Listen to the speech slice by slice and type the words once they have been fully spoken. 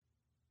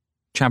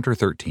Chapter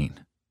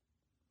 13.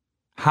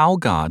 How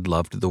God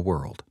Loved the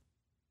World.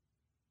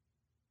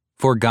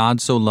 For God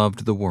so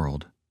loved the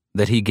world,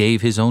 that he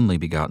gave his only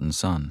begotten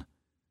Son,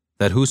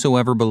 that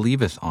whosoever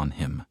believeth on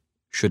him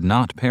should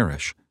not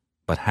perish,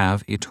 but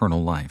have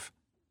eternal life.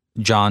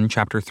 John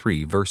chapter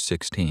 3, verse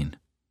 16.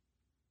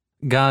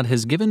 God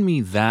has given me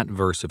that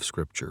verse of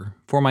Scripture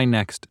for my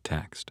next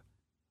text,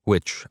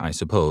 which, I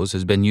suppose,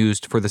 has been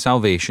used for the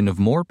salvation of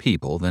more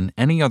people than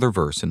any other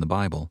verse in the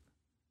Bible.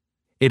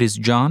 It is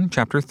John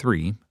chapter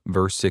 3,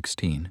 verse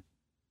 16.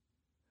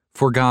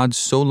 For God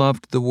so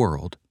loved the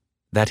world,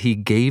 that he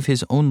gave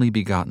his only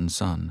begotten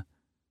Son,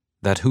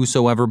 that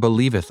whosoever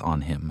believeth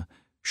on him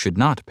should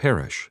not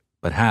perish,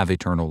 but have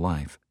eternal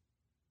life.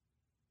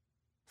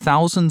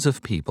 Thousands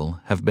of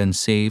people have been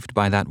saved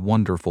by that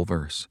wonderful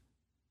verse.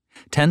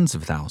 Tens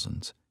of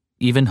thousands,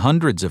 even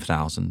hundreds of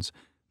thousands,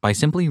 by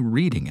simply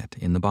reading it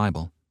in the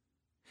Bible,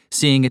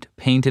 seeing it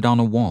painted on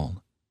a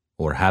wall,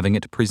 or having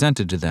it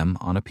presented to them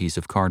on a piece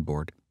of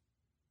cardboard.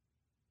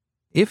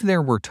 If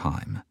there were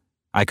time,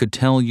 I could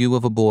tell you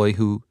of a boy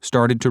who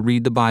started to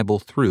read the Bible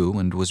through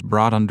and was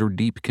brought under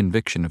deep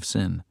conviction of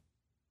sin.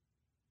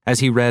 As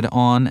he read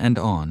on and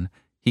on,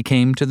 he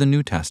came to the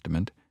New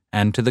Testament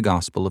and to the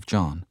Gospel of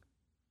John,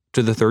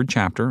 to the 3rd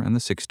chapter and the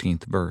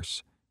 16th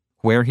verse,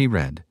 where he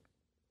read,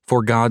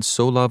 For God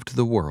so loved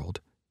the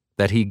world,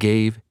 that he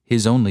gave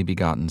his only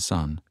begotten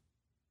Son,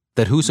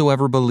 that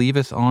whosoever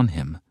believeth on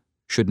him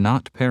should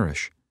not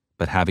perish,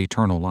 but have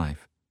eternal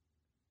life.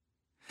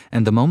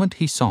 And the moment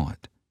he saw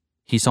it,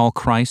 he saw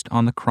Christ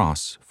on the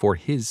cross for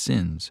his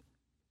sins,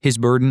 his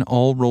burden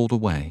all rolled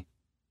away,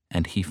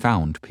 and he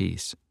found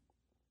peace.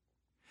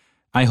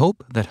 I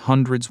hope that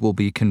hundreds will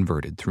be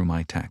converted through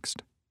my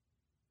text.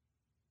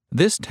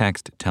 This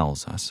text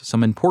tells us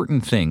some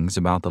important things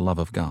about the love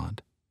of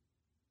God.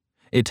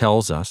 It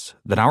tells us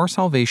that our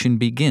salvation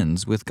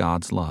begins with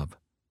God's love.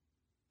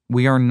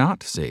 We are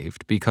not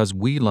saved because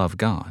we love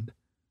God.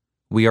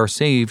 We are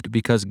saved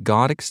because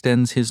God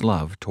extends his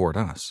love toward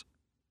us.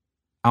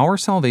 Our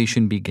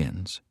salvation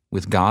begins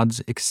with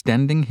God's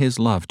extending his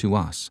love to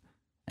us,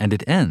 and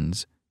it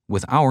ends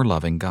with our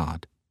loving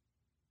God.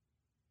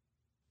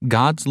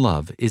 God's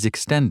love is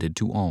extended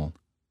to all.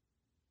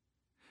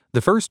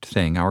 The first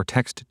thing our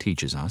text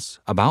teaches us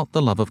about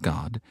the love of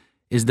God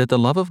is that the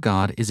love of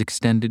God is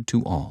extended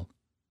to all.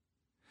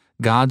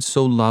 God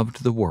so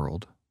loved the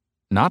world,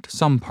 not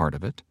some part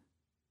of it,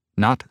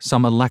 not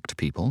some elect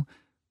people,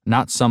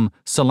 not some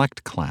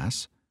select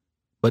class,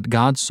 but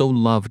God so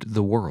loved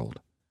the world.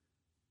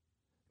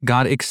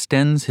 God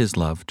extends his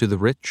love to the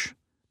rich,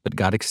 but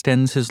God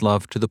extends his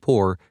love to the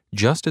poor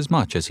just as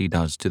much as he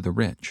does to the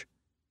rich.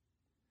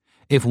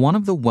 If one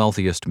of the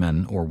wealthiest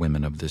men or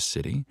women of this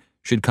city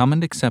should come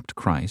and accept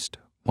Christ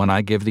when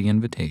I give the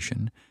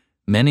invitation,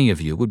 many of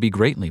you would be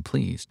greatly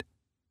pleased.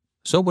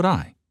 So would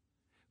I,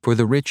 for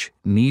the rich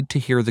need to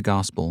hear the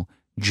gospel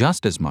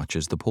just as much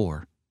as the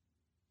poor,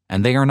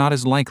 and they are not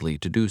as likely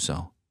to do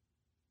so.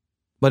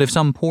 But if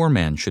some poor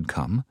man should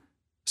come,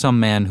 some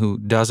man who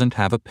doesn't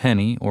have a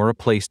penny or a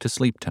place to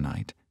sleep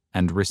tonight,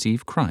 and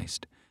receive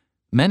Christ,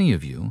 many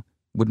of you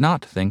would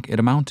not think it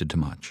amounted to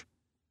much.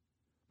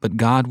 But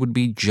God would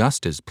be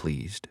just as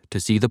pleased to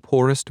see the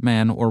poorest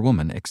man or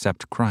woman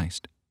accept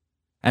Christ,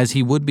 as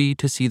he would be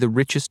to see the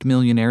richest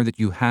millionaire that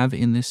you have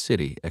in this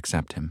city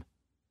accept him.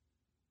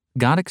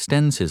 God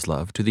extends his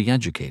love to the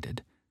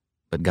educated,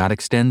 but God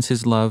extends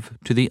his love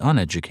to the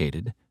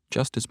uneducated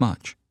just as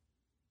much.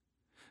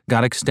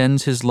 God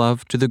extends his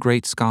love to the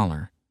great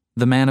scholar,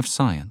 the man of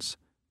science,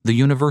 the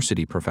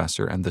university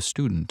professor, and the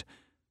student,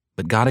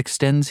 but God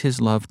extends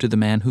his love to the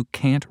man who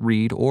can't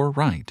read or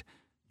write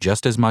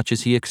just as much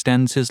as he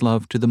extends his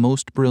love to the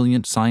most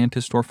brilliant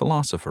scientist or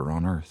philosopher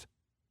on earth.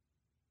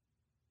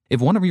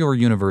 If one of your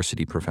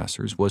university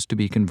professors was to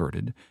be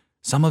converted,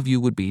 some of you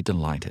would be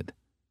delighted.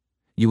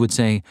 You would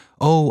say,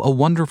 "Oh, a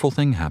wonderful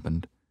thing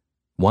happened.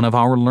 One of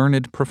our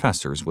learned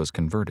professors was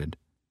converted."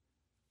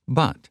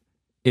 But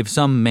if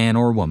some man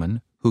or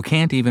woman who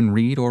can't even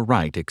read or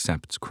write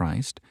accepts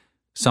Christ,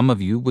 some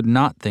of you would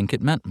not think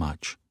it meant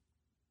much.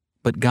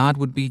 But God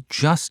would be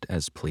just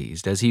as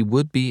pleased as he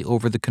would be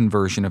over the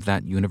conversion of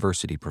that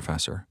university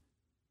professor.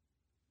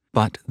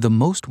 But the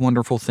most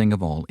wonderful thing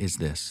of all is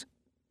this: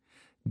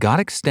 God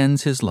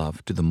extends his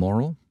love to the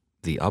moral,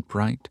 the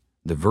upright,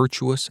 the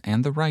virtuous,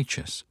 and the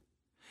righteous,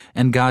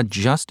 and God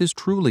just as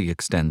truly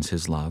extends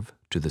his love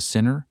to the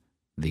sinner,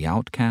 the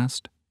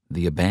outcast,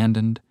 the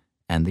abandoned,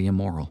 and the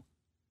immoral.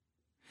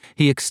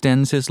 He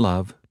extends his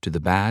love to the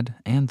bad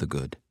and the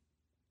good.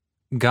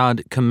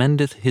 God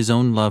commendeth his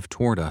own love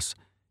toward us,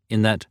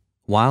 in that,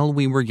 while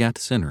we were yet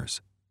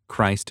sinners,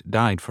 Christ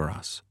died for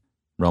us.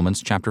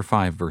 Romans chapter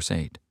 5, verse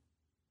 8.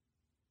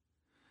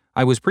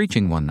 I was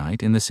preaching one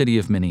night in the city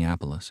of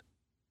Minneapolis.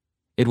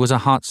 It was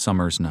a hot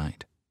summer's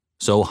night,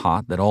 so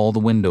hot that all the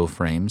window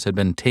frames had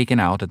been taken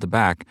out at the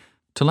back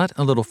to let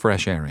a little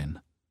fresh air in.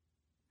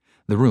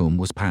 The room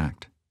was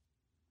packed.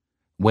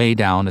 Way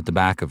down at the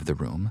back of the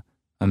room,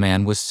 a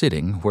man was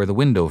sitting where the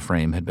window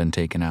frame had been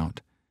taken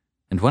out,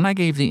 and when I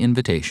gave the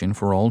invitation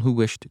for all who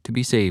wished to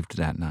be saved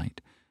that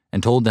night,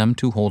 and told them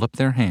to hold up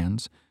their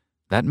hands,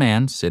 that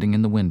man sitting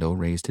in the window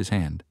raised his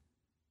hand.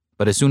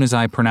 But as soon as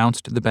I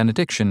pronounced the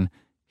benediction,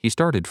 he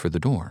started for the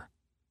door.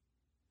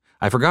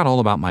 I forgot all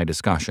about my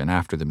discussion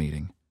after the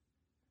meeting.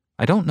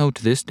 I don't know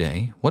to this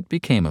day what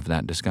became of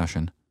that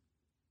discussion.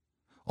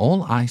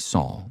 All I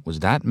saw was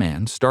that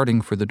man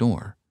starting for the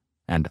door,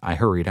 and I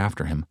hurried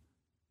after him.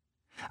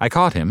 I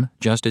caught him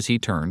just as he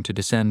turned to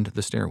descend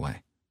the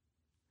stairway.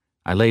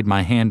 I laid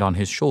my hand on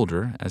his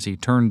shoulder as he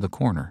turned the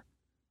corner.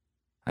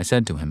 I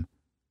said to him,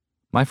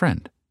 "My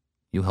friend,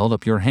 you held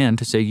up your hand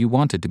to say you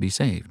wanted to be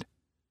saved."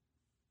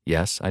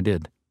 "Yes, I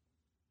did."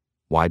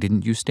 "Why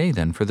didn't you stay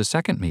then for the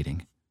second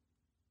meeting?"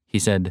 He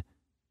said,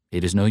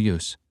 "It is no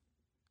use."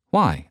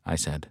 "Why?" I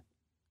said.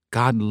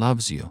 "God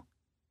loves you."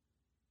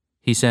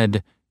 He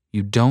said,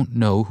 "You don't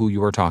know who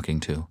you are talking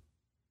to."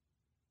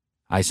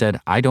 I said,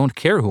 "I don't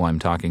care who I'm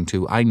talking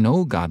to. I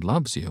know God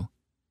loves you."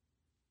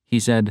 He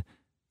said,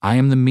 "I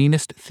am the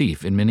meanest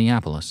thief in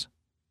Minneapolis."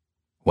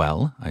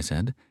 "Well," I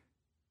said,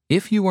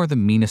 "if you are the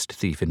meanest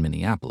thief in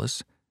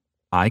Minneapolis,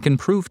 I can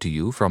prove to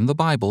you from the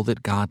Bible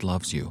that God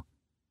loves you."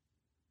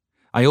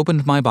 I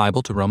opened my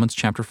Bible to Romans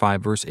chapter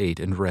 5, verse 8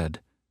 and read,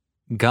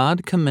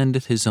 "God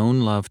commendeth his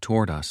own love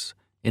toward us,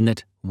 in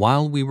that,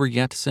 while we were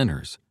yet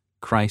sinners,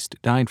 Christ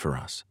died for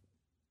us."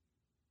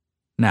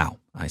 "Now,"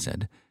 I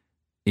said,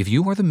 "if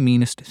you are the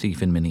meanest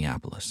thief in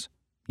Minneapolis,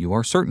 you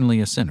are certainly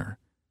a sinner,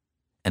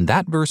 and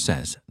that verse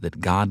says that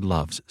God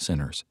loves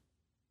sinners."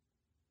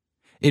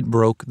 It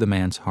broke the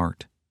man's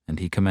heart, and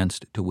he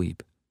commenced to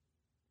weep.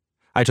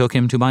 I took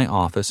him to my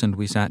office and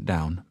we sat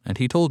down, and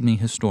he told me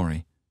his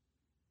story.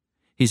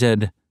 He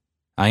said,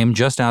 "I am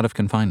just out of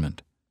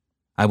confinement.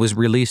 I was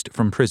released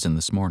from prison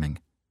this morning.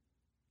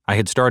 I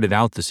had started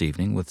out this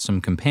evening with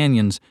some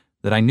companions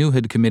that I knew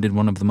had committed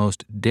one of the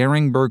most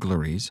daring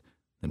burglaries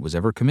that was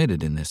ever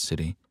committed in this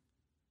city,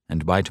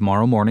 and by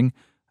tomorrow morning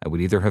I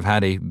would either have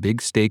had a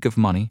big stake of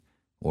money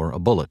or a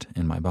bullet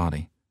in my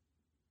body.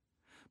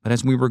 But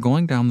as we were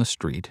going down the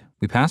street,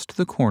 we passed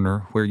the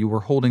corner where you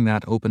were holding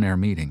that open-air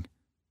meeting.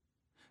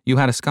 You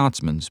had a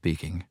Scotsman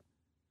speaking.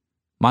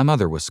 My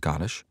mother was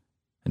Scottish,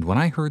 and when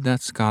I heard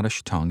that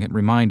Scottish tongue, it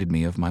reminded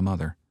me of my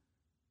mother.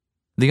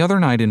 The other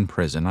night in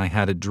prison, I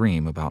had a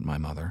dream about my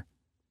mother.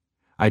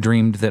 I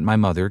dreamed that my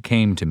mother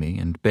came to me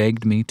and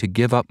begged me to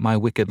give up my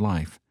wicked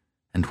life,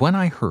 and when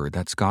I heard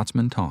that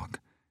Scotsman talk,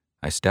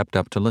 I stepped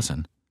up to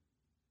listen.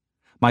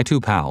 My two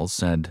pals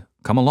said,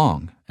 "Come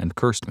along," and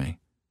cursed me.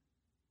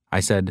 I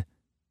said,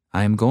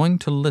 "I am going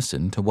to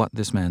listen to what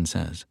this man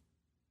says."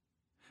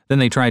 Then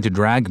they tried to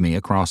drag me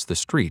across the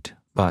street,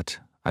 but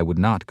I would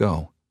not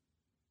go.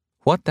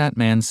 What that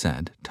man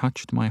said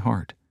touched my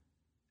heart,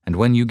 and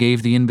when you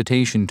gave the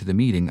invitation to the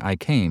meeting, I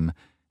came,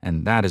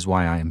 and that is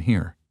why I am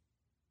here.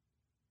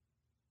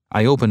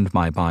 I opened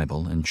my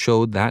Bible and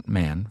showed that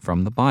man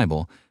from the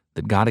Bible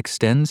that God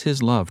extends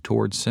his love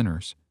towards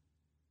sinners.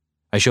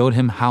 I showed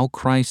him how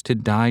Christ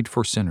had died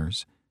for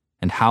sinners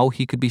and how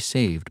he could be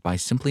saved by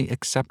simply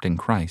accepting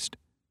Christ.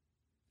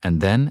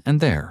 And then and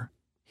there,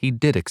 he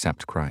did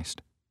accept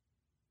Christ.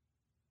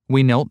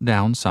 We knelt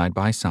down side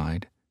by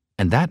side,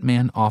 and that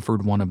man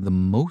offered one of the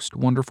most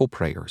wonderful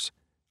prayers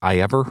I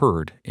ever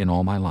heard in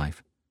all my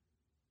life.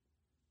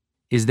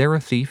 Is there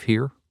a thief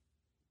here?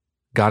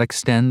 God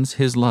extends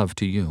his love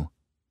to you.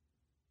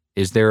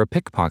 Is there a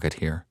pickpocket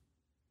here?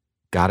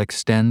 God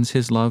extends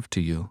his love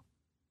to you.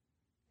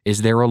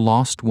 Is there a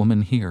lost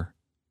woman here?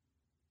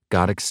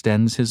 God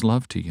extends his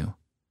love to you.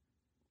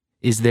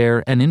 Is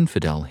there an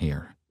infidel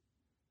here?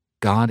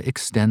 God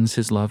extends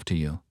his love to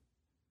you.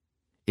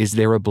 Is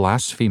there a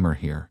blasphemer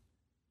here?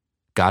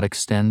 God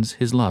extends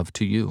his love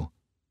to you.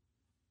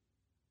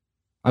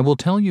 I will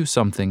tell you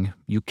something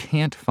you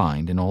can't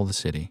find in all the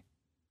city.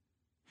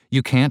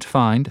 You can't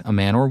find a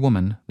man or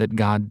woman that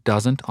God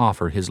doesn't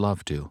offer his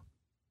love to.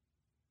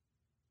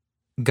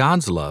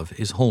 God's love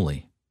is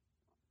holy.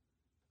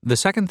 The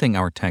second thing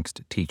our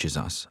text teaches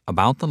us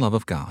about the love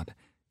of God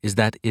is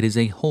that it is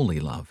a holy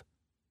love.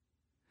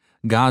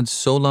 God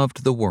so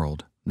loved the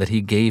world that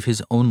he gave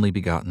his only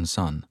begotten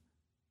Son.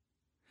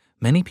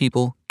 Many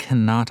people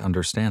cannot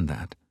understand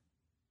that.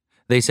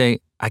 They say,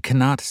 "I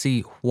cannot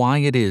see why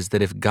it is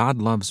that if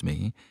God loves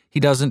me, he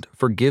doesn't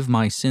forgive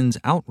my sins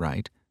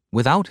outright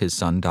without his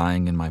Son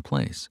dying in my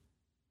place.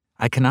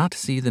 I cannot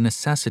see the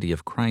necessity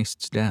of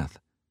Christ's death.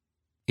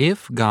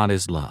 If God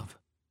is love,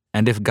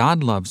 and if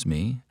God loves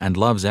me and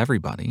loves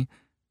everybody,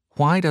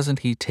 why doesn't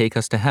he take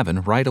us to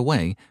heaven right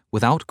away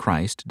without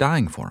Christ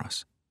dying for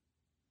us?"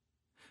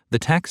 The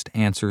text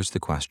answers the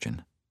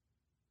question.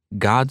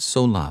 God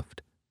so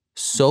loved,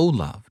 so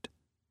loved.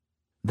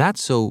 That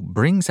so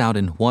brings out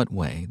in what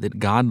way that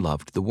God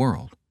loved the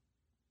world.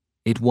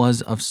 It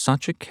was of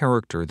such a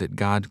character that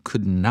God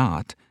could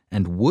not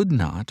and would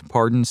not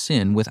pardon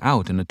sin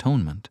without an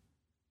atonement.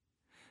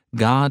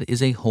 God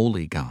is a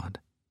holy God.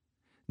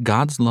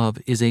 God's love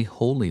is a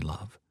holy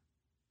love.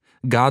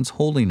 God's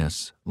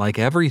holiness, like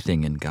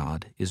everything in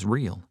God, is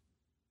real.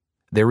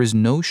 There is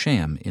no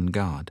sham in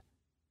God.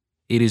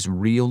 It is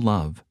real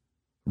love,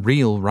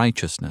 real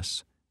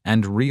righteousness,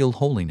 and real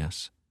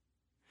holiness.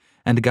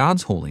 And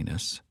God's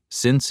holiness,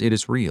 since it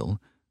is real,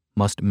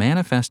 must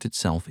manifest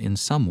itself in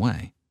some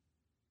way.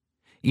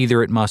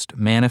 Either it must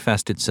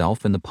manifest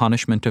itself in the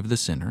punishment of the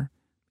sinner,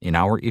 in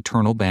our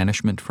eternal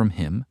banishment from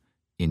Him,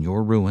 in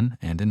your ruin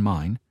and in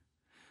mine,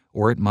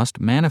 or it must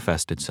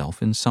manifest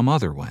itself in some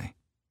other way.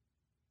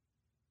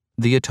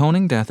 The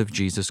atoning death of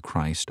Jesus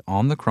Christ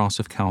on the cross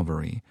of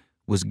Calvary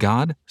was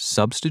God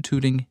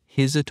substituting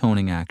His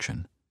atoning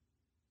action,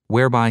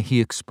 whereby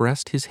He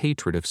expressed His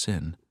hatred of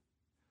sin,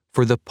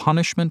 for the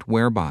punishment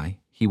whereby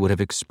He would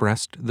have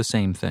expressed the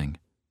same thing.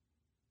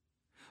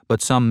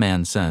 But some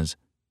man says,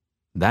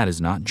 "That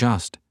is not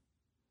just.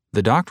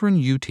 The doctrine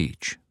you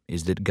teach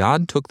is that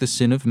God took the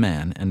sin of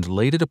man and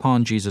laid it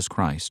upon Jesus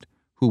Christ,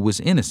 who was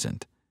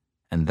innocent,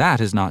 and that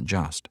is not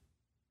just."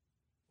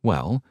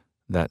 Well,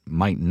 that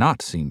might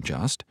not seem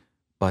just,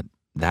 but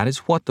that is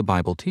what the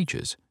Bible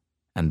teaches,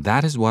 and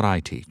that is what I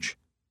teach.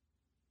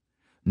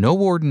 No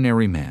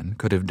ordinary man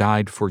could have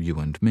died for you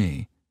and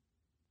me.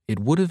 It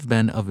would have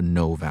been of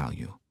no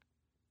value.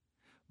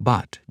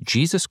 But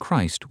Jesus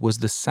Christ was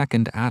the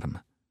second Adam,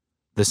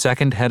 the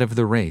second head of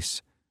the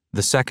race,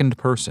 the second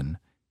person,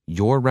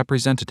 your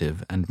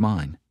representative and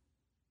mine.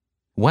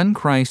 When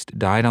Christ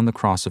died on the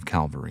cross of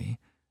Calvary,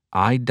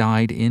 I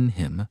died in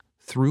Him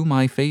through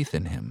my faith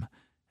in Him,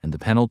 and the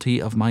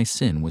penalty of my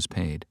sin was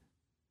paid.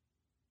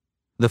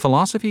 The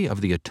philosophy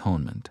of the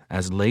atonement,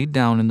 as laid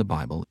down in the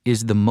Bible,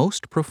 is the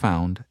most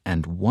profound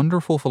and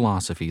wonderful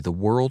philosophy the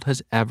world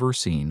has ever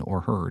seen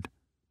or heard.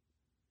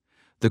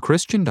 The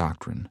Christian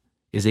doctrine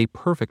is a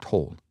perfect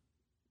whole.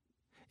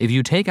 If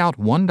you take out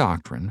one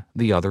doctrine,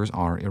 the others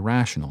are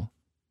irrational.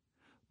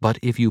 But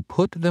if you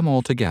put them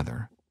all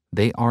together,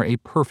 they are a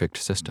perfect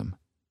system.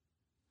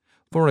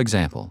 For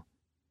example,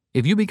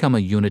 if you become a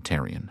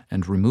Unitarian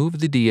and remove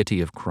the deity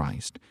of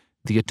Christ,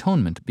 the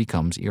atonement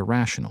becomes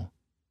irrational.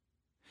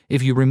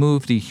 If you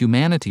remove the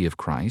humanity of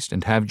Christ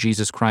and have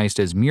Jesus Christ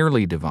as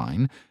merely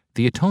divine,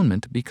 the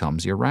atonement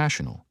becomes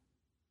irrational.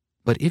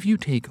 But if you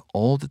take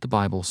all that the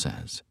Bible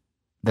says,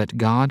 that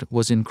God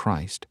was in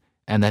Christ,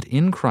 and that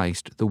in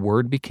Christ the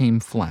Word became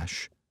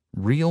flesh,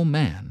 real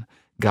man,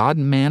 God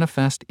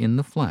manifest in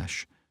the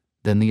flesh,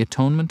 then the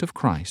atonement of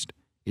Christ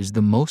is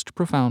the most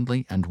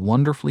profoundly and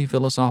wonderfully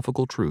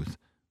philosophical truth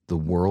the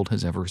world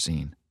has ever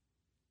seen.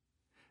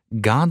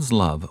 God's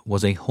love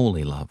was a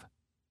holy love.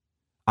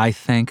 I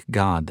thank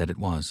God that it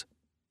was.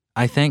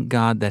 I thank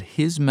God that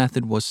His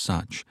method was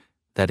such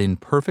that in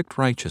perfect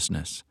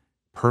righteousness,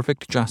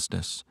 perfect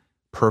justice,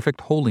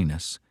 perfect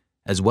holiness,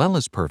 as well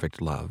as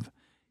perfect love,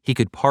 He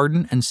could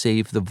pardon and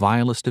save the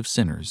vilest of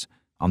sinners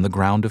on the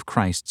ground of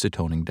Christ's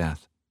atoning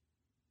death.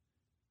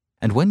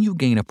 And when you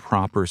gain a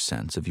proper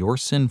sense of your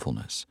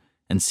sinfulness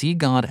and see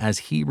God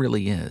as He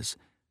really is,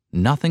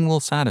 nothing will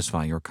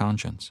satisfy your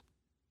conscience.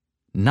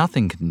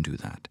 Nothing can do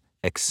that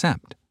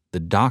except the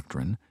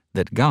doctrine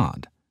that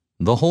God,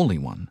 the Holy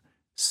One,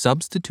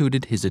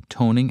 substituted His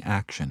atoning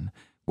action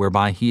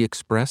whereby He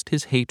expressed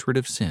His hatred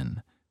of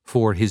sin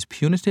for His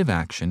punitive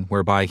action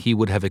whereby He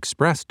would have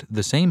expressed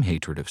the same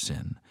hatred of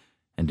sin,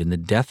 and in the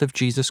death of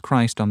Jesus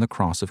Christ on the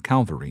cross of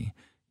Calvary,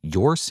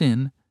 your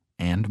sin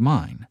and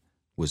mine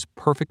was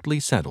perfectly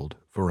settled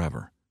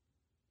forever.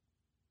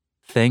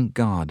 Thank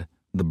God,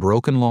 the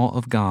broken law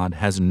of God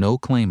has no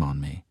claim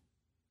on me.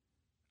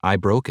 I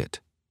broke it.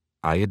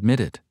 I admit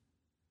it.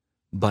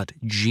 But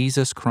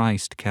Jesus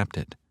Christ kept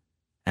it,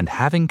 and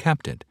having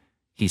kept it,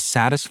 He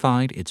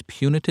satisfied its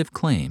punitive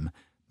claim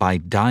by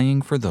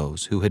dying for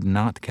those who had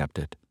not kept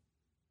it.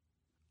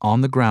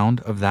 On the ground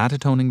of that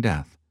atoning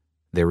death,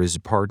 there is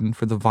pardon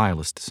for the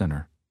vilest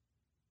sinner.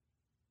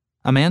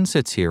 A man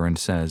sits here and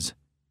says,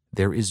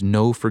 "There is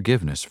no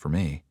forgiveness for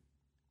me."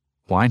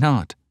 Why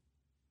not?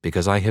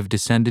 Because I have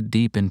descended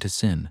deep into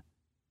sin.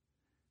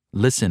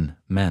 Listen,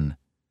 men.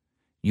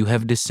 You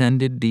have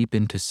descended deep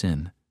into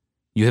sin.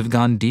 You have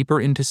gone deeper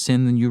into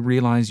sin than you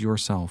realize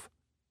yourself.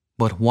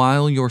 But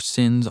while your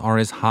sins are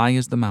as high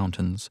as the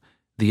mountains,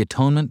 the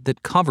atonement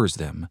that covers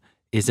them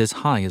is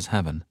as high as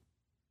heaven.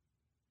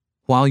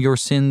 While your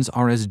sins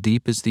are as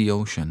deep as the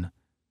ocean,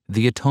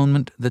 the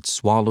atonement that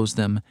swallows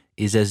them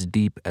is as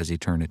deep as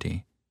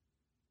eternity.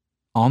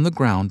 On the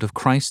ground of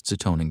Christ's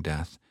atoning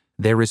death,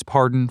 there is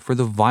pardon for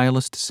the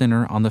vilest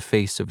sinner on the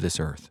face of this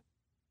earth.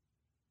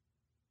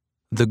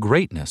 The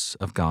greatness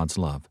of God's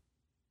love.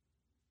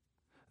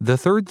 The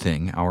third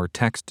thing our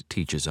text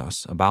teaches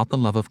us about the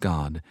love of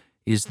God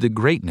is the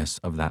greatness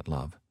of that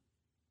love.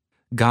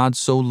 God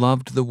so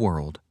loved the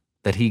world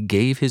that He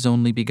gave His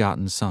only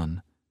begotten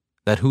Son,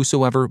 that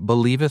whosoever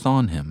believeth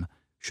on Him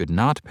should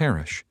not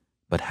perish,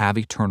 but have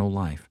eternal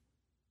life.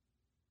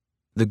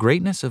 The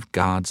greatness of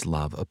God's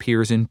love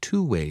appears in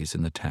two ways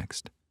in the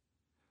text.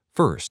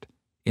 First,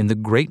 in the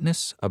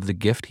greatness of the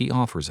gift He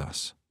offers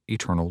us,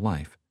 eternal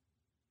life.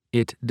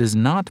 It does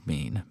not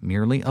mean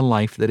merely a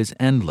life that is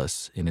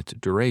endless in its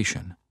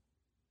duration.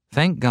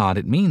 Thank God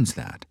it means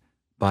that,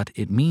 but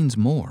it means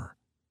more.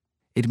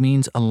 It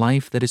means a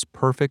life that is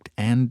perfect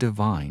and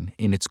divine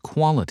in its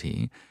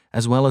quality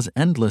as well as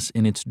endless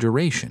in its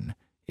duration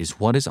is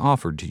what is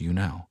offered to you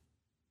now.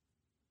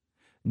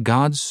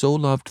 God so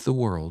loved the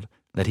world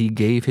that he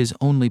gave his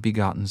only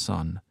begotten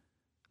Son,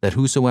 that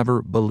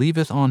whosoever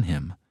believeth on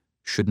him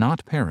should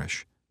not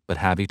perish, but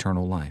have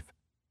eternal life.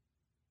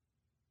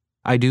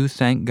 I do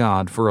thank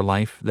God for a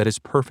life that is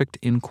perfect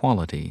in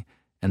quality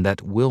and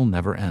that will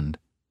never end.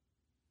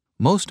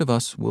 Most of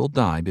us will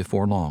die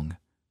before long,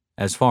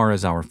 as far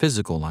as our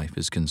physical life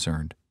is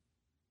concerned.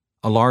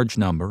 A large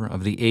number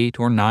of the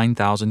 8,000 or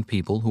 9,000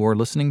 people who are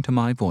listening to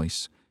my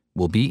voice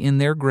will be in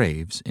their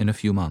graves in a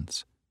few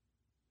months.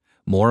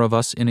 More of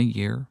us in a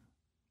year,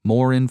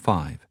 more in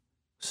 5,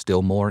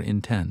 still more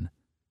in 10,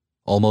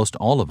 almost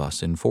all of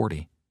us in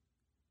 40.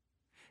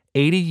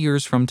 80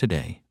 years from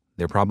today,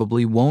 there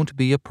probably won't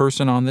be a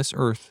person on this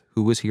earth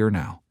who is here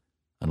now,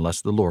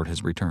 unless the Lord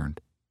has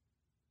returned.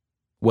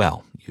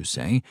 Well, you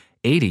say,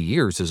 80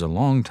 years is a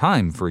long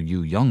time for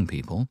you young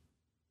people.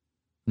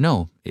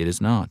 No, it is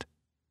not.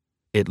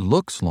 It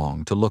looks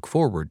long to look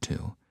forward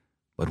to,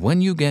 but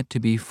when you get to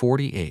be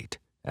 48,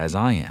 as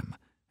I am,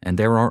 and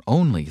there are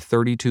only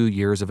 32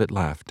 years of it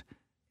left,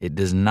 it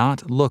does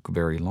not look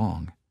very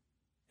long.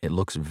 It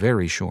looks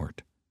very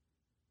short.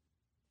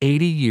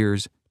 80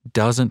 years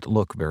doesn't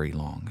look very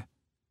long,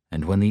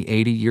 and when the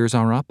 80 years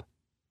are up,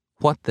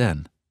 what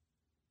then?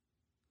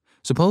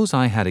 Suppose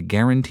I had a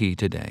guarantee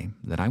today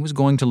that I was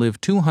going to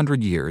live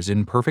 200 years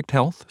in perfect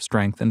health,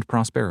 strength, and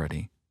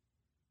prosperity.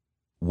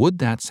 Would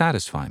that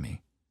satisfy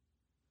me?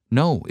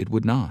 No, it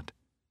would not.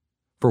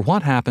 For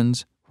what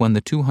happens when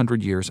the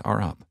 200 years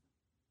are up?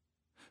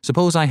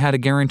 Suppose I had a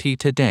guarantee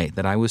today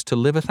that I was to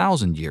live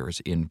 1,000 years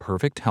in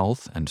perfect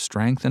health and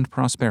strength and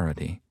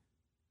prosperity.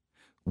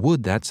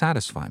 Would that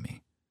satisfy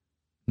me?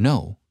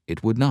 No,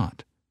 it would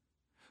not.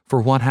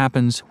 For what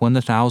happens when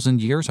the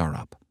 1,000 years are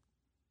up?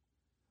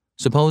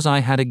 Suppose I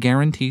had a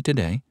guarantee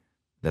today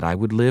that I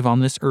would live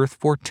on this earth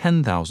for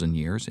 10,000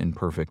 years in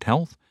perfect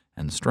health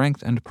and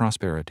strength and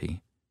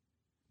prosperity.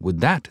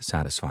 Would that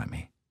satisfy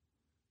me?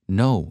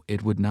 No,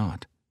 it would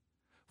not.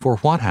 For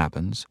what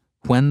happens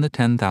when the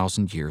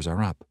 10,000 years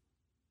are up?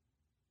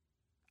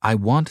 I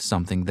want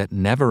something that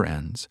never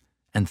ends,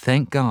 and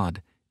thank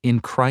God, in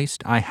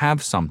Christ I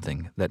have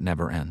something that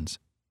never ends.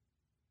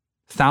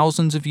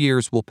 Thousands of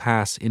years will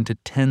pass into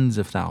tens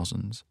of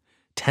thousands.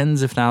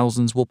 Tens of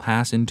thousands will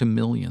pass into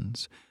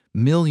millions.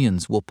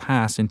 Millions will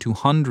pass into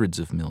hundreds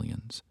of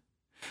millions.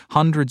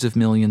 Hundreds of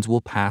millions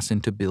will pass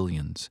into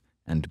billions,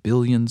 and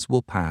billions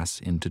will pass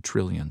into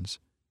trillions.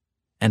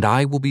 And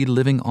I will be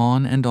living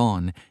on and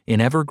on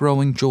in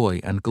ever-growing joy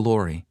and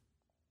glory.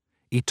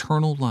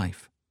 Eternal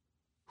life.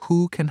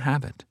 Who can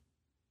have it?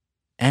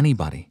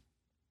 Anybody.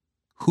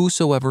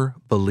 Whosoever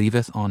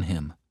believeth on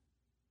him.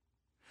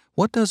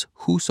 What does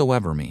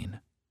whosoever mean?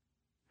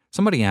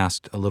 Somebody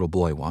asked a little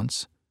boy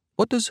once,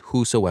 "What does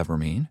whosoever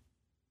mean?"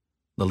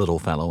 The little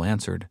fellow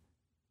answered,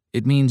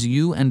 "It means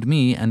you and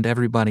me and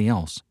everybody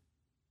else."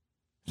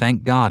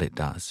 Thank God it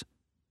does.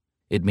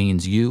 It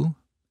means you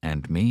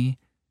and me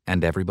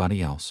and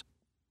everybody else.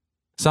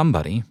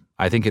 Somebody,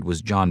 I think it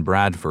was John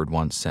Bradford,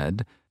 once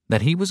said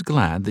that he was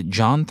glad that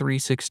John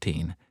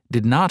 3:16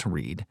 did not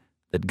read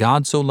that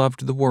God so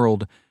loved the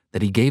world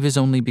that he gave his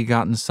only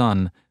begotten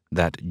Son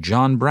that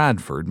John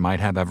Bradford might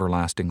have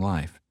everlasting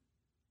life.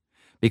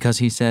 Because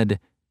he said,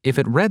 if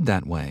it read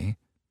that way,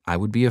 I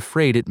would be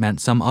afraid it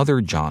meant some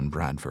other John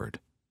Bradford.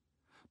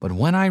 But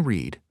when I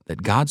read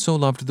that God so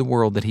loved the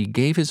world that he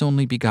gave his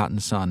only begotten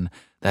Son,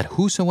 that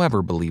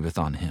whosoever believeth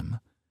on him,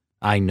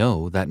 I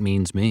know that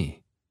means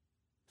me.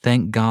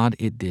 Thank God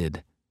it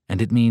did,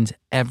 and it means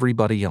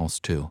everybody else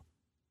too.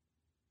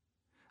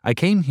 I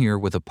came here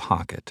with a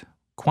pocket,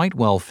 quite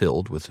well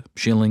filled with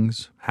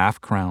shillings,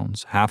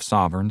 half-crowns,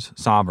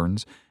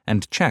 half-sovereigns,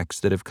 and checks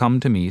that have come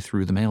to me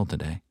through the mail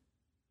today.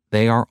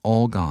 They are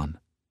all gone.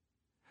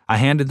 I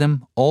handed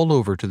them all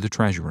over to the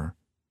treasurer.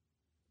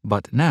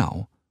 But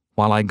now,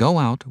 while I go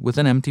out with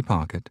an empty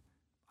pocket,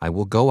 I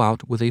will go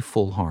out with a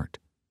full heart.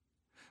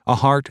 A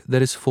heart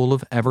that is full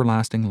of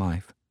everlasting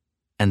life,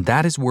 and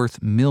that is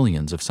worth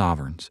millions of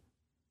sovereigns.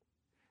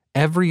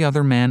 Every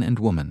other man and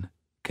woman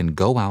can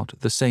go out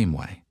the same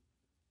way.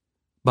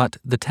 But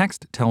the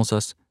text tells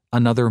us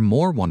another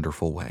more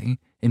wonderful way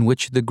in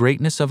which the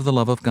greatness of the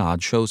love of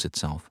God shows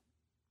itself,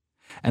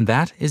 and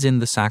that is in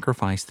the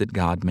sacrifice that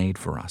God made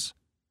for us.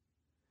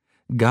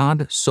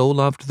 God so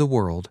loved the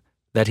world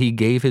that he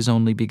gave his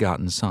only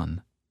begotten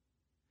Son.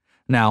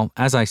 Now,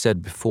 as I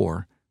said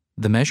before,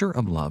 the measure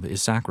of love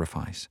is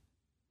sacrifice.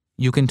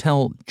 You can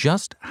tell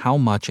just how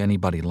much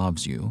anybody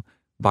loves you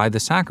by the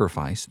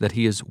sacrifice that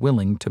he is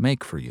willing to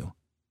make for you.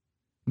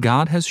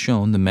 God has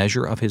shown the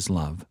measure of his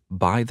love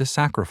by the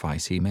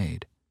sacrifice he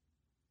made.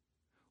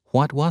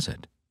 What was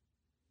it?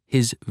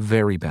 His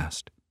very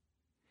best.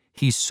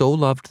 He so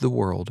loved the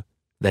world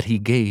that he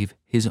gave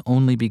his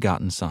only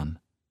begotten Son,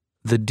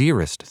 the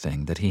dearest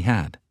thing that he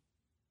had.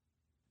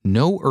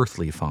 No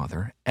earthly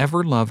father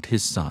ever loved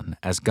his son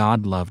as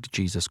God loved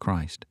Jesus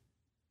Christ.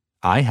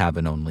 I have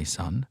an only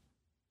son.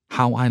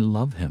 How I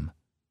love him.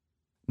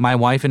 My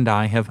wife and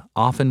I have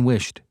often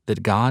wished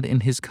that God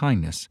in his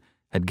kindness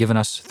had given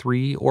us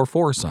 3 or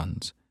 4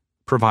 sons,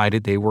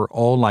 provided they were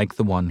all like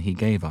the one he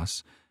gave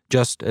us,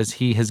 just as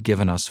he has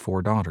given us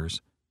 4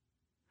 daughters.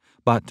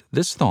 But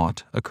this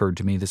thought occurred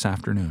to me this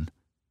afternoon,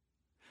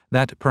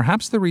 that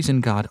perhaps the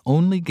reason God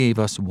only gave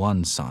us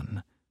one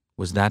son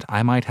was that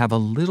I might have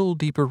a little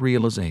deeper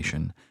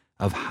realization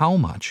of how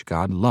much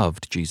God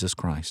loved Jesus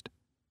Christ.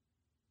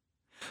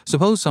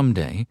 Suppose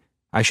someday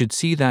I should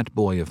see that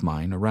boy of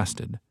mine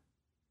arrested.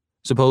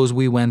 Suppose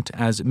we went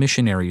as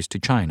missionaries to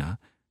China,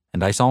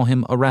 and I saw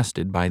him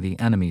arrested by the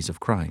enemies of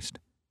Christ.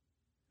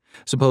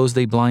 Suppose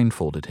they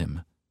blindfolded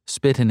him,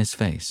 spit in his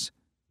face,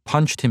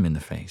 punched him in the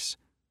face,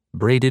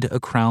 braided a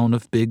crown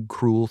of big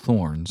cruel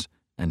thorns,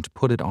 and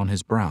put it on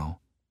his brow.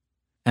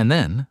 And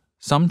then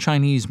some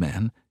Chinese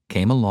man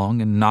came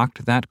along and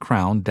knocked that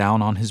crown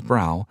down on his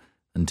brow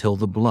until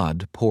the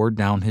blood poured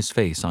down his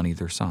face on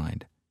either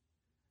side.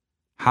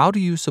 How do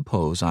you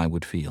suppose I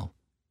would feel?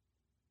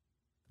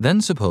 Then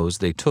suppose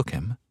they took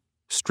him,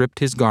 stripped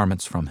his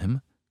garments from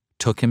him,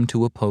 took him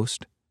to a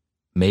post,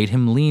 made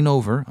him lean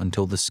over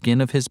until the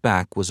skin of his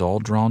back was all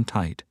drawn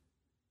tight.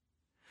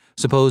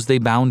 Suppose they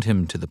bound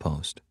him to the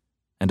post,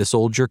 and a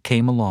soldier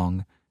came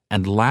along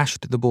and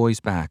lashed the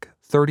boy's back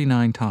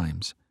 39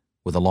 times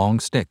with a long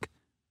stick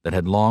that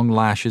had long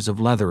lashes of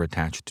leather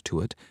attached to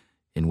it,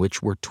 in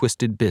which were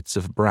twisted bits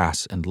of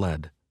brass and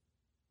lead.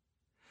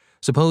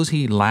 Suppose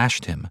he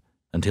lashed him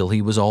until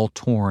he was all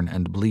torn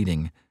and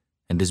bleeding,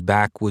 and his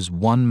back was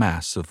one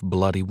mass of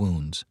bloody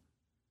wounds.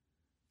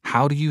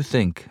 How do you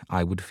think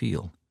I would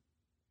feel?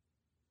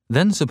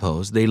 Then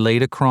suppose they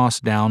laid a cross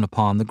down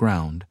upon the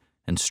ground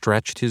and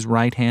stretched his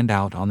right hand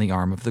out on the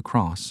arm of the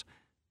cross,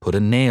 put a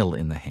nail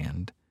in the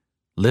hand,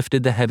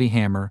 lifted the heavy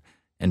hammer,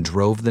 and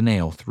drove the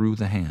nail through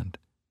the hand.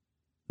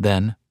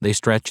 Then they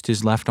stretched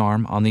his left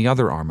arm on the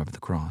other arm of the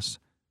cross,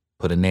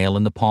 put a nail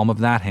in the palm of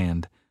that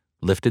hand,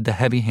 lifted the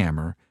heavy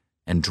hammer,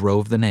 and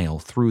drove the nail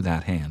through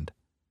that hand.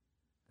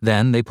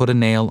 Then they put a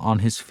nail on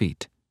his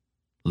feet,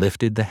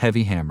 lifted the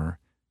heavy hammer,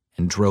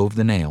 and drove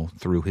the nail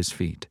through his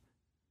feet.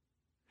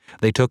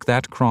 They took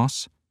that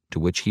cross, to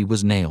which he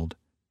was nailed,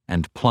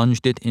 and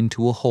plunged it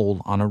into a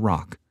hole on a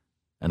rock,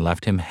 and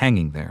left him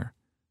hanging there,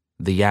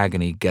 the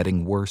agony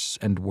getting worse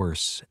and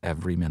worse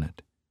every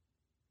minute.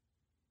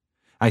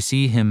 I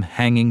see him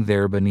hanging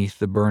there beneath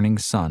the burning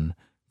sun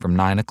from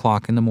 9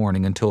 o'clock in the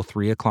morning until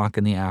 3 o'clock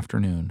in the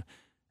afternoon,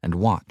 and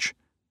watch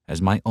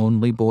as my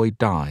only boy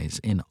dies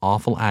in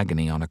awful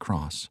agony on a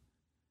cross.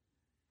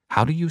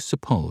 How do you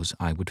suppose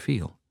I would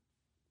feel?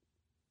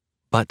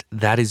 But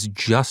that is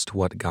just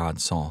what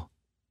God saw.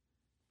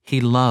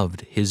 He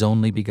loved his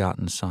only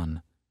begotten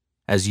Son,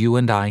 as you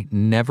and I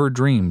never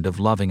dreamed of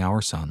loving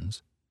our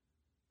sons.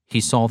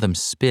 He saw them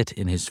spit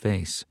in his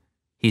face.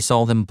 He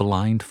saw them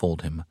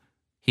blindfold him.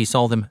 He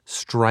saw them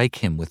strike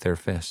him with their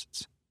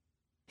fists.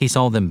 He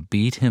saw them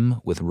beat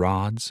him with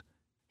rods.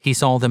 He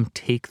saw them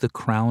take the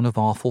crown of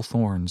awful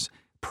thorns,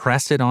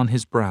 press it on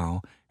his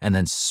brow, and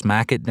then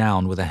smack it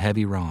down with a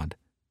heavy rod.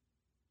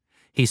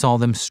 He saw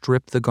them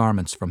strip the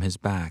garments from his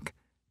back,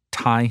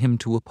 tie him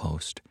to a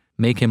post,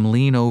 make him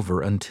lean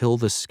over until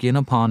the skin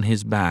upon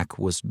his back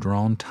was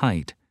drawn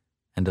tight,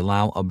 and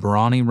allow a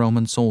brawny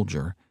Roman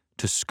soldier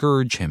to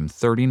scourge him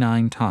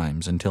 39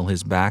 times until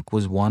his back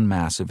was one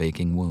mass of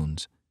aching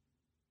wounds.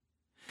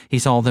 He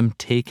saw them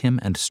take him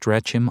and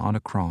stretch him on a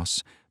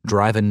cross,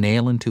 drive a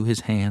nail into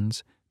his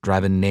hands,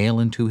 drive a nail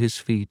into his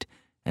feet,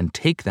 and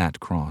take that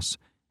cross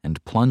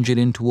and plunge it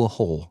into a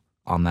hole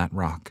on that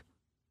rock.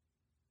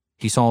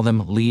 He saw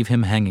them leave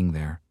him hanging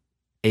there,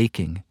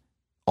 aching,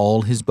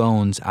 all his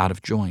bones out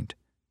of joint,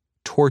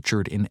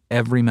 tortured in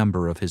every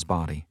member of his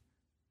body.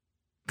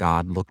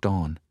 God looked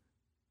on.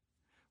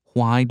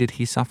 Why did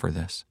he suffer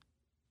this?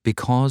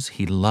 Because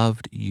he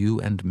loved you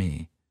and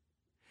me.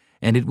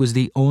 And it was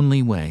the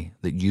only way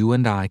that you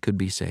and I could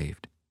be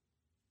saved.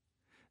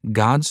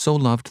 God so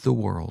loved the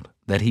world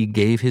that he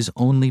gave his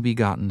only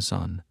begotten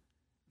Son,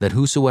 that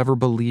whosoever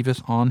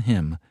believeth on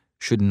him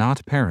should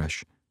not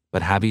perish,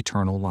 but have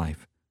eternal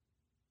life.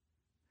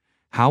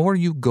 How are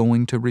you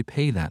going to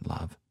repay that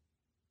love?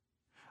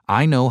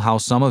 I know how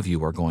some of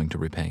you are going to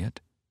repay it.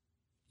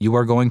 You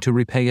are going to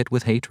repay it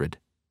with hatred.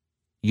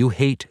 You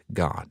hate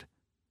God.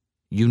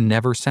 You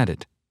never said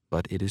it,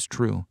 but it is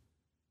true.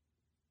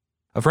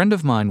 A friend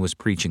of mine was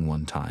preaching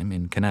one time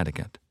in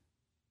Connecticut.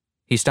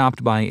 He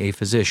stopped by a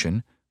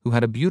physician who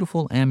had a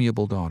beautiful,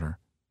 amiable daughter.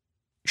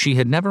 She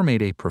had never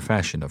made a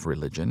profession of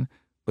religion,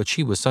 but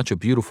she was such a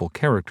beautiful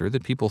character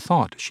that people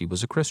thought she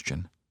was a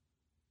Christian.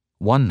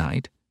 One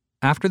night,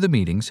 after the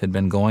meetings had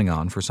been going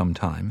on for some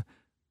time,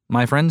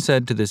 my friend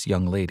said to this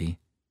young lady,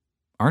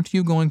 "Aren't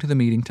you going to the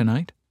meeting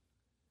tonight?"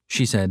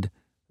 She said,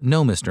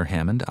 "No, Mr.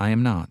 Hammond, I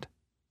am not."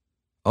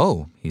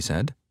 "Oh," he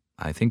said,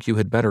 "I think you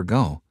had better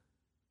go."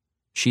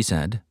 She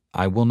said,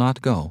 "I will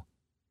not go."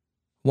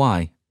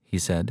 "Why?" he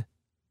said,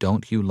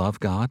 "don't you love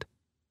God?"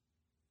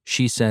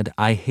 She said,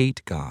 "I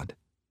hate God."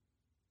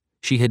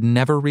 She had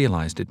never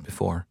realized it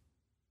before.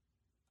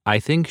 I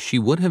think she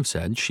would have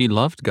said she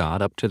loved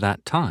God up to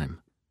that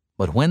time,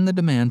 but when the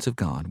demands of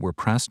God were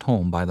pressed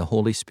home by the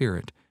Holy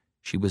Spirit,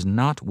 she was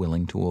not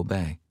willing to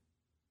obey.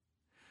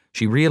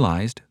 She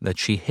realized that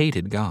she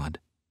hated God.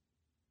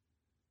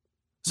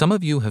 Some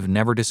of you have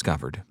never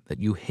discovered that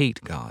you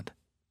hate God,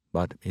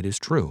 but it is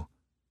true.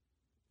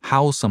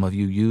 How some of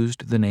you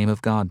used the name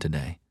of God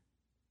today.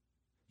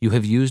 You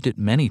have used it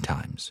many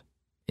times.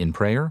 In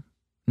prayer?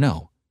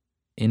 No.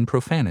 In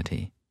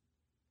profanity.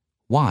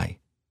 Why?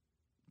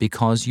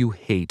 Because you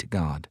hate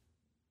God.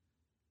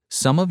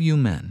 Some of you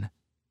men,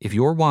 if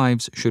your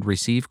wives should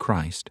receive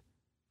Christ,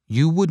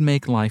 you would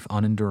make life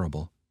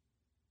unendurable.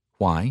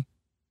 Why?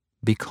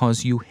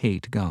 Because you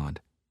hate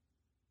God.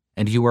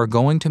 And you are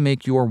going to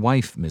make your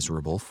wife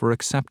miserable for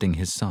accepting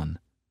His Son.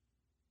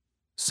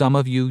 Some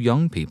of you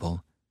young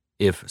people,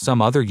 if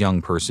some other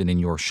young person in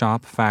your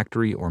shop,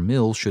 factory, or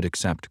mill should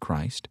accept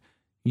Christ,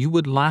 you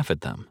would laugh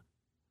at them.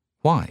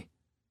 Why?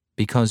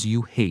 Because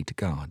you hate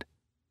God.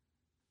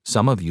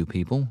 Some of you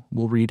people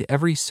will read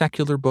every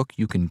secular book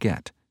you can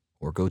get,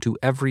 or go to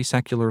every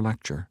secular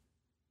lecture.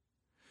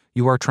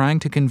 You are trying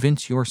to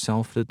convince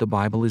yourself that the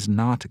Bible is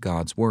not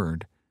God's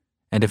Word,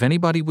 and if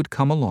anybody would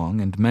come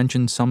along and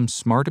mention some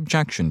smart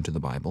objection to the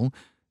Bible,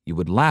 you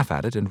would laugh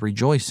at it and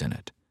rejoice in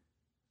it.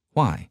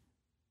 Why?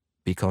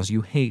 Because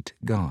you hate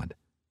God,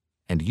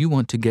 and you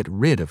want to get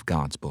rid of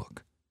God's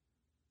book.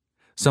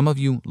 Some of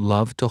you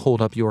love to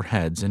hold up your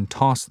heads and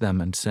toss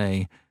them and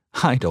say,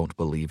 "I don't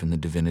believe in the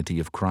divinity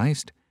of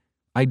Christ.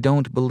 I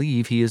don't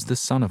believe He is the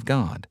Son of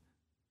God."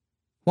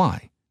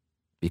 Why?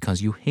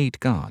 Because you hate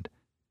God,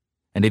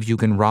 and if you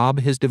can rob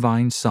His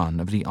divine Son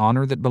of the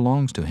honor that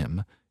belongs to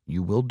Him,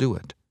 you will do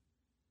it.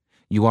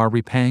 You are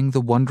repaying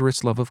the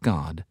wondrous love of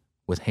God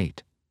with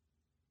hate.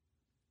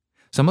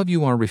 Some of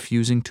you are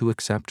refusing to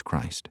accept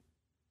Christ.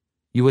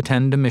 You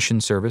attend a mission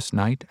service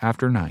night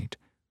after night,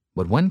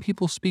 but when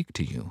people speak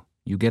to you,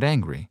 you get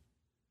angry.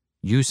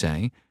 You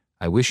say,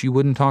 "I wish you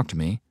wouldn't talk to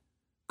me.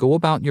 Go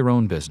about your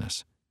own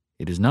business.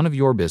 It is none of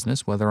your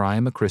business whether I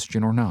am a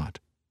Christian or not."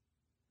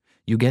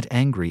 You get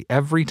angry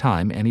every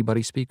time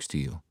anybody speaks to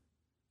you.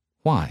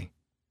 Why?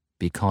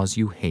 Because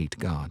you hate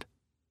God.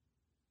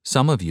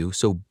 Some of you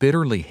so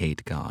bitterly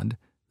hate God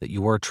that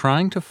you are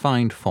trying to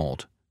find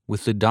fault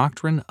with the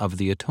doctrine of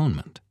the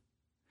atonement.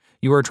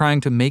 You are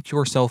trying to make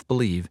yourself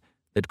believe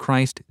that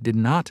Christ did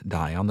not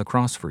die on the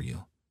cross for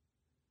you.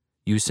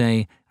 You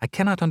say, "I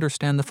cannot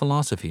understand the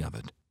philosophy of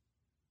it."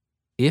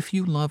 If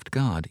you loved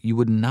God, you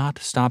would not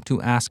stop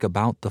to ask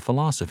about the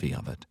philosophy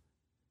of it.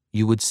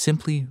 You would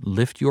simply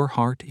lift your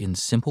heart in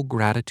simple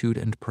gratitude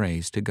and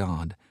praise to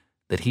God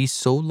that He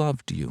so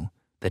loved you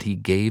that He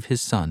gave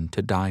His Son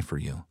to die for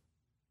you.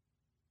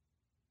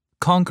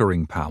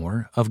 Conquering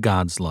power of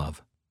God's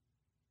love.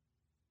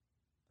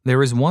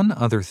 There is one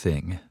other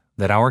thing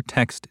that our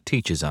text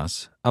teaches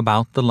us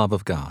about the love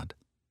of God,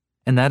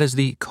 and that is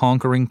the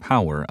conquering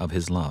power of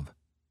His love.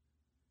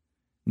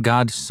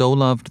 God so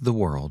loved the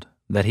world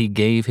that He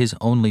gave His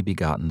only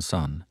begotten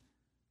Son,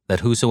 that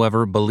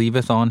whosoever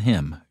believeth on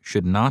Him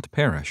should not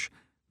perish,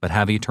 but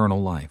have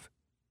eternal life.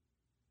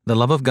 The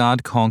love of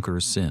God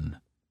conquers sin.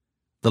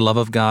 The love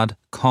of God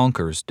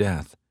conquers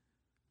death.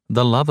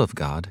 The love of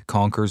God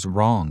conquers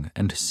wrong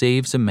and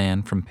saves a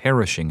man from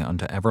perishing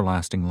unto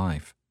everlasting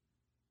life.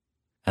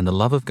 And the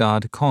love of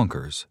God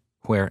conquers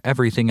where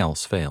everything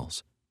else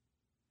fails.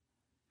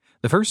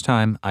 The first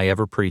time I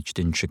ever preached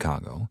in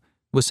Chicago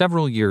was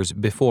several years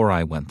before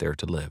I went there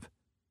to live.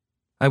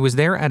 I was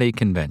there at a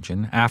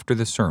convention after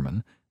the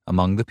sermon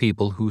among the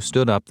people who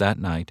stood up that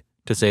night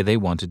to say they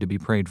wanted to be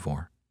prayed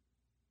for.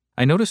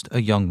 I noticed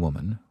a young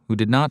woman who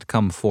did not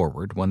come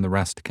forward when the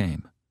rest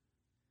came.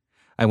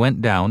 I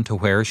went down to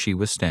where she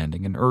was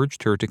standing and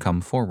urged her to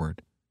come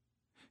forward.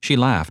 She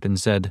laughed and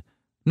said,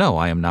 "No,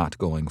 I am not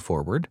going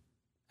forward,"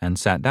 and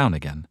sat down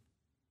again.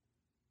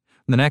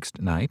 The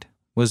next night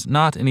was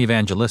not an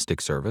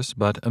evangelistic service,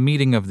 but a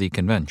meeting of the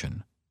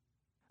convention.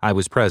 I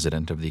was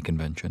president of the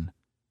convention.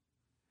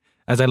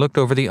 As I looked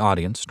over the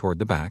audience toward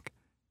the back,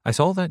 I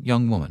saw that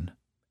young woman,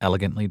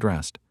 elegantly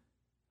dressed,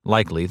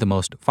 likely the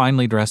most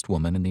finely dressed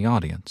woman in the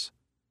audience.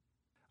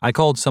 I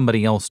called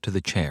somebody else to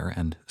the chair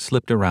and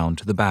slipped around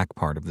to the back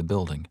part of the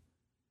building.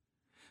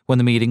 When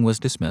the meeting was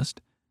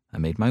dismissed, I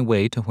made my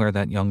way to where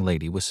that young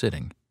lady was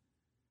sitting.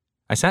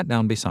 I sat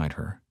down beside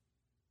her.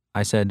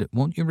 I said,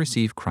 "Won't you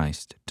receive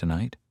Christ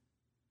tonight?"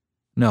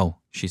 "No,"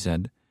 she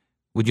said.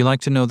 "Would you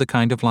like to know the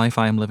kind of life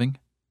I am living?"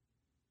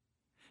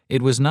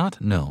 It was not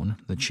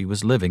known that she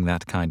was living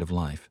that kind of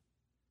life.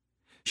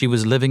 She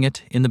was living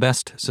it in the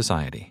best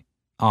society,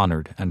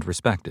 honored and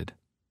respected.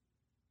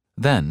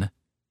 Then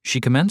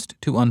she commenced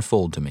to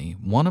unfold to me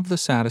one of the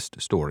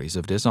saddest stories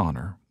of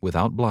dishonor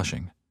without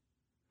blushing,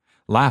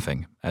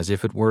 laughing as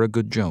if it were a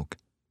good joke.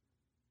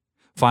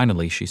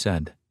 Finally she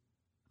said,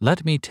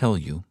 "Let me tell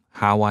you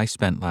how I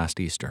spent last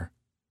Easter."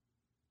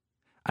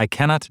 I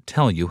cannot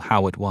tell you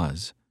how it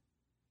was.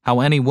 How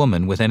any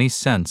woman with any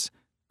sense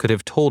could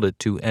have told it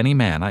to any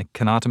man I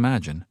cannot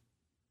imagine.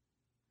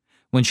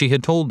 When she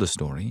had told the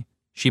story,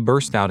 she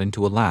burst out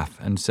into a laugh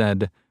and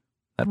said,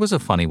 "That was a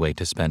funny way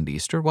to spend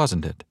Easter,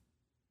 wasn't it?"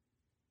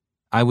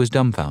 I was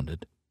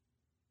dumbfounded.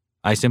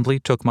 I simply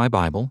took my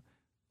Bible,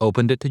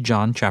 opened it to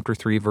John chapter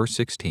 3, verse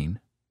 16,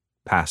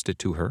 passed it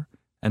to her,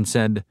 and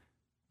said,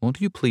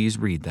 "Won't you please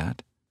read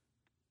that?"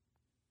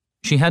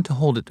 She had to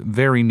hold it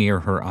very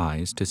near her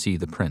eyes to see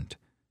the print,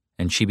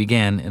 and she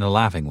began in a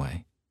laughing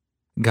way.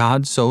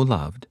 "God so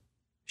loved,"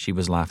 she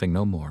was laughing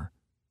no more,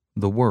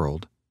 "the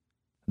world,"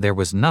 there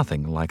was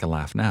nothing like a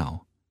laugh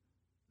now,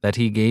 "that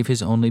he gave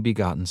his only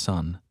begotten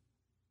Son,"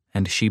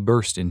 and she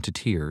burst into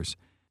tears,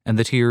 and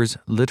the tears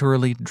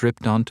literally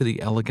dripped onto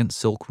the elegant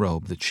silk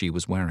robe that she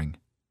was wearing.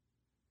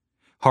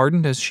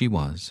 Hardened as she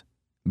was,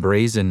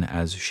 brazen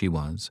as she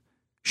was,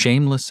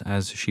 shameless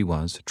as she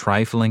was,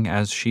 trifling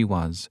as she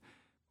was,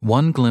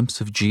 one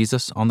glimpse of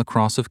Jesus on the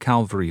cross of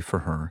Calvary for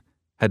her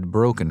had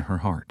broken her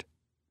heart.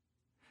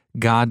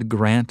 God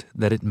grant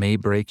that it may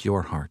break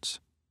your hearts.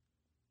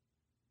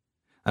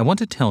 I want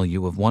to tell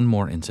you of one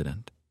more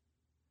incident.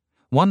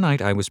 One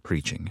night I was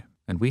preaching,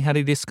 and we had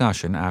a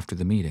discussion after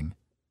the meeting.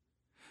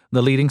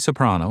 The leading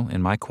soprano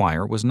in my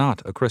choir was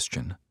not a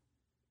Christian.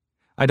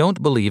 I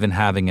don't believe in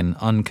having an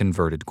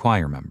unconverted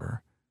choir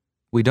member.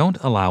 We don't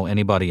allow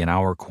anybody in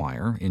our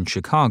choir in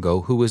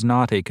Chicago who is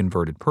not a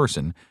converted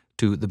person,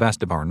 to the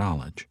best of our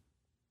knowledge.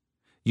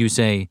 You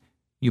say,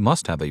 "You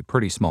must have a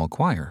pretty small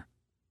choir."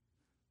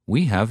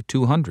 We have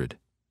 200,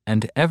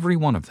 and every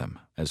one of them,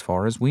 as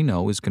far as we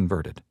know, is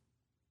converted.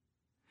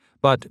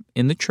 But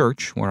in the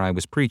church where I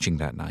was preaching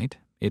that night,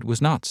 it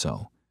was not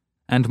so,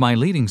 and my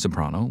leading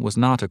soprano was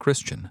not a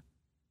Christian.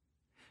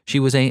 She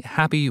was a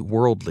happy,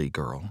 worldly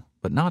girl,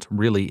 but not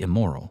really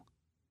immoral.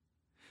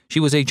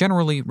 She was a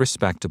generally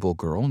respectable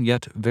girl,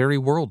 yet very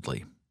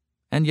worldly,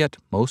 and yet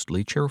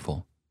mostly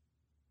cheerful.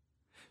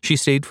 She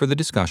stayed for the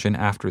discussion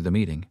after the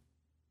meeting.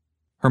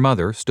 Her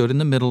mother stood in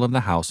the middle of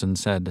the house and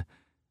said,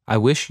 "I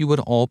wish you would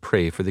all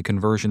pray for the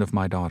conversion of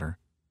my daughter."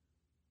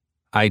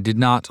 I did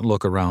not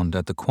look around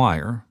at the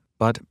choir,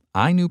 but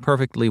I knew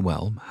perfectly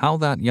well how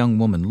that young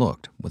woman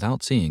looked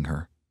without seeing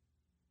her.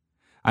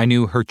 I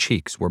knew her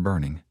cheeks were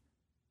burning.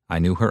 I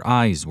knew her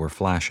eyes were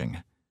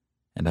flashing,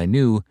 and I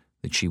knew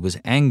that she was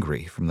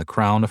angry from the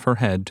crown of her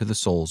head to the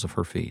soles of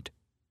her feet.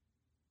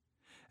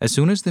 As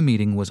soon as the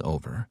meeting was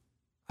over,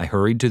 I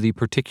hurried to the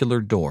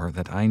particular door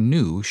that I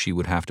knew she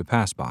would have to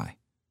pass by.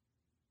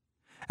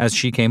 As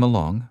she came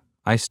along,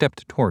 I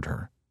stepped toward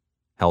her,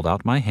 held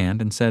out my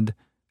hand, and said,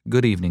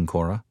 "Good evening,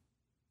 Cora."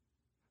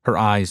 Her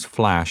eyes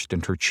flashed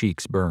and her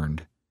cheeks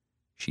burned.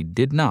 She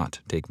did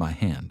not take my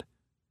hand.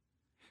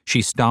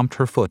 She stomped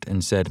her foot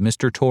and said,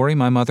 "Mr. Torrey,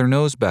 my mother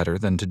knows better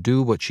than to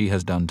do what she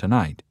has done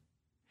tonight.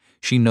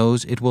 She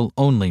knows it will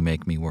only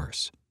make me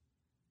worse."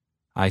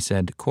 I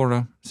said,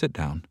 "Cora, sit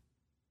down."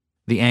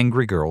 The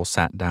angry girl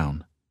sat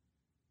down.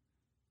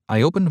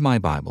 I opened my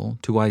Bible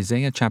to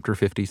Isaiah chapter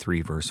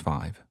 53, verse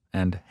 5,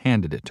 and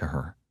handed it to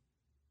her.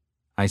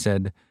 I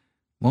said,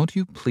 "Won't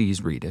you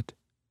please read it?"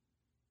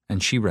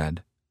 And she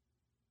read,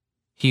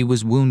 "He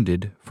was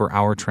wounded for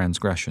our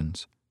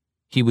transgressions.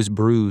 He was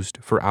bruised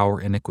for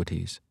our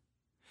iniquities.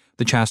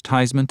 The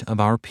chastisement of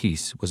our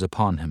peace was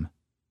upon him."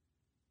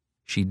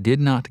 She did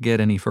not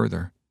get any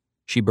further.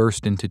 She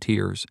burst into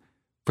tears,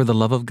 for the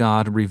love of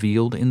God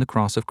revealed in the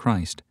cross of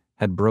Christ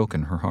had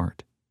broken her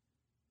heart.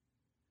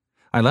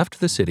 I left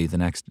the city the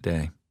next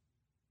day.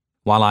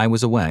 While I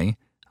was away,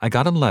 I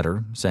got a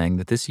letter saying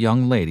that this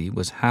young lady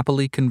was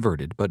happily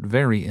converted but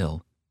very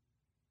ill.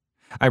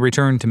 I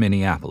returned to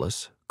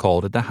Minneapolis,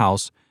 called at the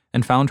house,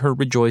 and found her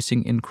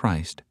rejoicing in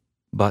Christ,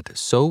 but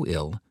so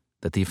ill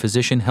that the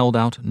physician held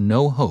out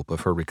no hope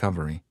of her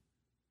recovery.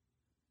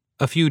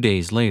 A few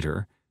days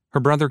later, her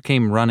brother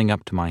came running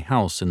up to my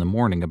house in the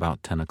morning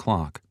about 10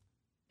 o'clock.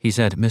 He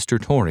said, "Mr.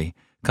 Torrey,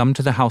 come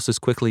to the house as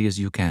quickly as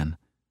you can.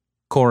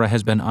 Cora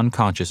has been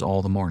unconscious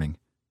all the morning.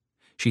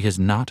 She has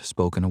not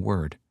spoken a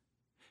word.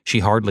 She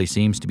hardly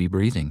seems to be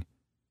breathing.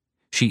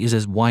 She is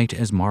as white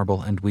as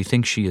marble, and we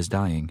think she is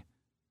dying.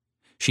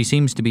 She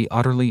seems to be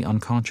utterly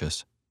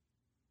unconscious."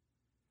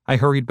 I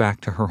hurried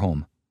back to her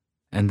home,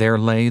 and there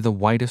lay the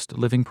whitest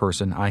living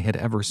person I had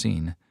ever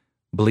seen,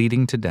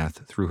 bleeding to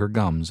death through her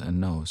gums and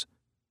nose.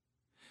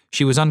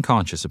 She was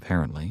unconscious,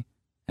 apparently,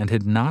 and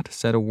had not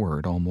said a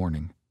word all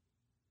morning.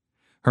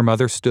 Her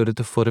mother stood at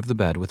the foot of the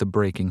bed with a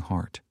breaking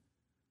heart.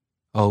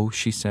 "Oh,"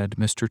 she said,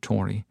 "Mr.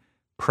 Torrey,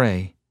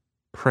 pray,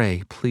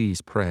 pray,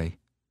 please pray."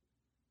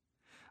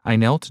 I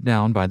knelt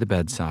down by the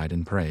bedside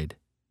and prayed.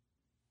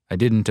 I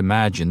didn't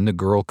imagine the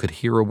girl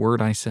could hear a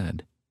word I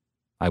said.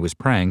 I was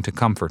praying to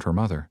comfort her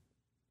mother.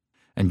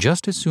 And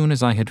just as soon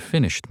as I had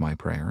finished my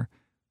prayer,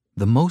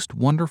 the most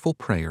wonderful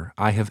prayer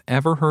I have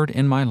ever heard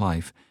in my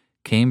life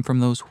came from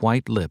those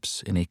white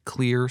lips in a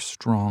clear,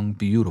 strong,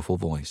 beautiful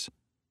voice.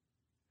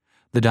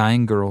 The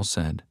dying girl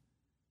said,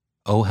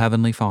 "O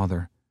Heavenly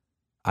Father,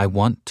 I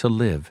want to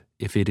live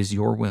if it is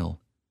your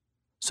will,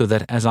 so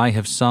that as I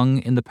have sung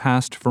in the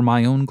past for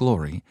my own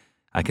glory,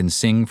 I can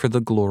sing for the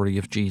glory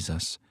of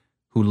Jesus,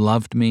 who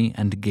loved me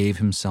and gave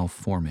himself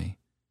for me.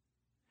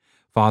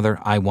 Father,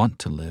 I want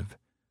to live,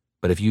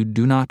 but if you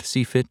do not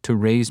see fit to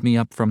raise me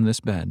up from this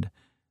bed,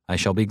 I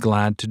shall be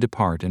glad to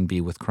depart and be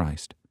with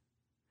Christ."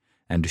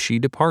 And she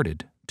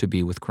departed to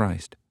be with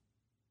Christ.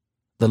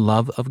 The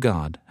love of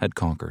God had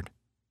conquered.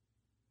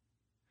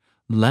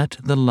 Let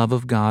the love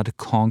of God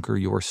conquer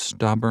your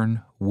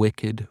stubborn,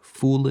 wicked,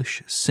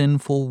 foolish,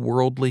 sinful,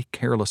 worldly,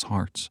 careless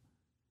hearts.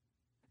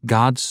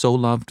 God so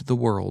loved the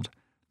world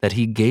that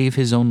he gave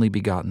his only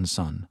begotten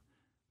Son,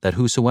 that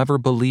whosoever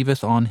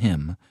believeth on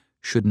him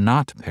should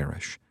not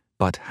perish,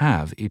 but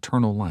have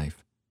eternal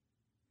life.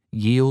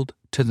 Yield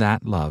to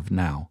that love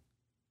now.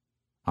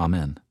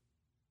 Amen.